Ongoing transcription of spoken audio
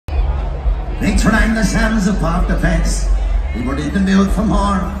They rang the sands above the beds. We were in the mood for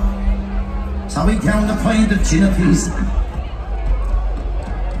more. So we down the pint of gin apiece.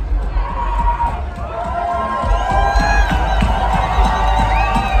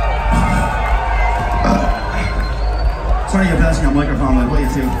 Sorry you're passing your microphone, like what you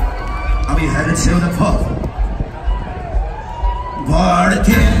do. And we headed to the pub. But it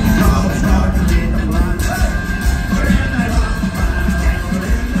didn't go far to leave the blood.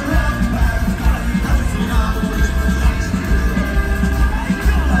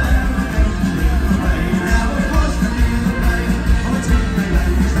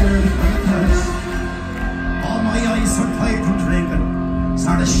 All my eyes were tired from drinking.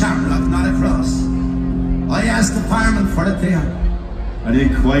 Started shamrock, not across. I asked the fireman for the beer. I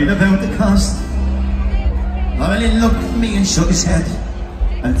didn't quite about the cost. Well, he looked at me and shook his head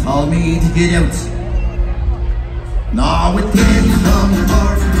and told me to get out. No, it didn't come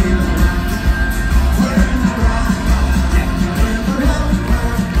far from me.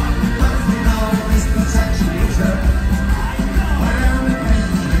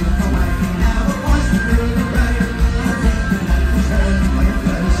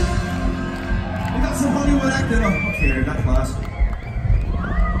 Up here, that class.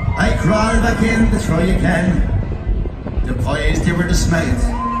 I crawled back in to try again. The boys, they were dismayed.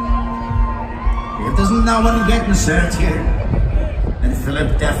 If there's no one getting served here, then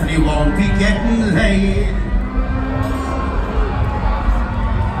Philip definitely won't be getting laid.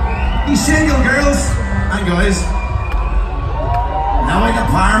 He's single, girls and guys. Now I the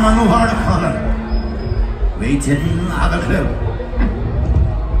fireman who wore the collar. We didn't have a clue.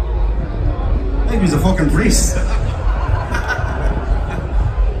 He was a fucking priest.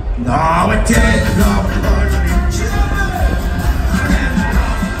 No, it didn't go.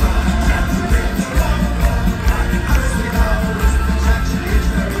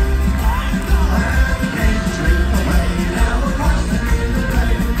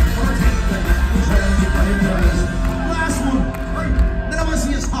 Last one. Right. Then I want to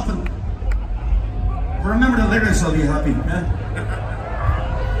see us hopping. Remember the lyrics, I'll be happy. Yeah?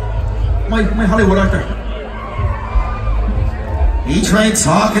 My Hollywood actor. He tried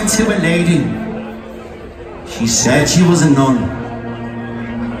talking to a lady. She said she was a nun.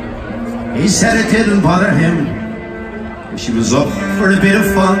 He said it didn't bother him. She was up for a bit of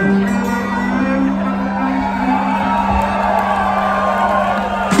fun.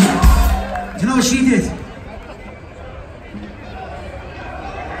 Do you know what she did?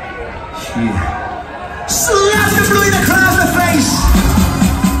 She slapped him right across the face.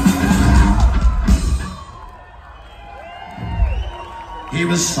 He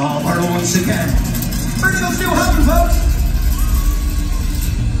was sober once again. We're gonna see what happens, folks.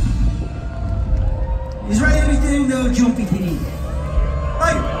 He's ready to do the jumpy thingy.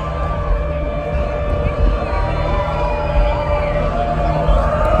 Right.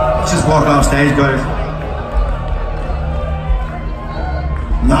 Let's just walk off stage, guys.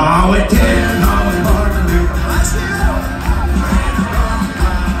 No, it didn't.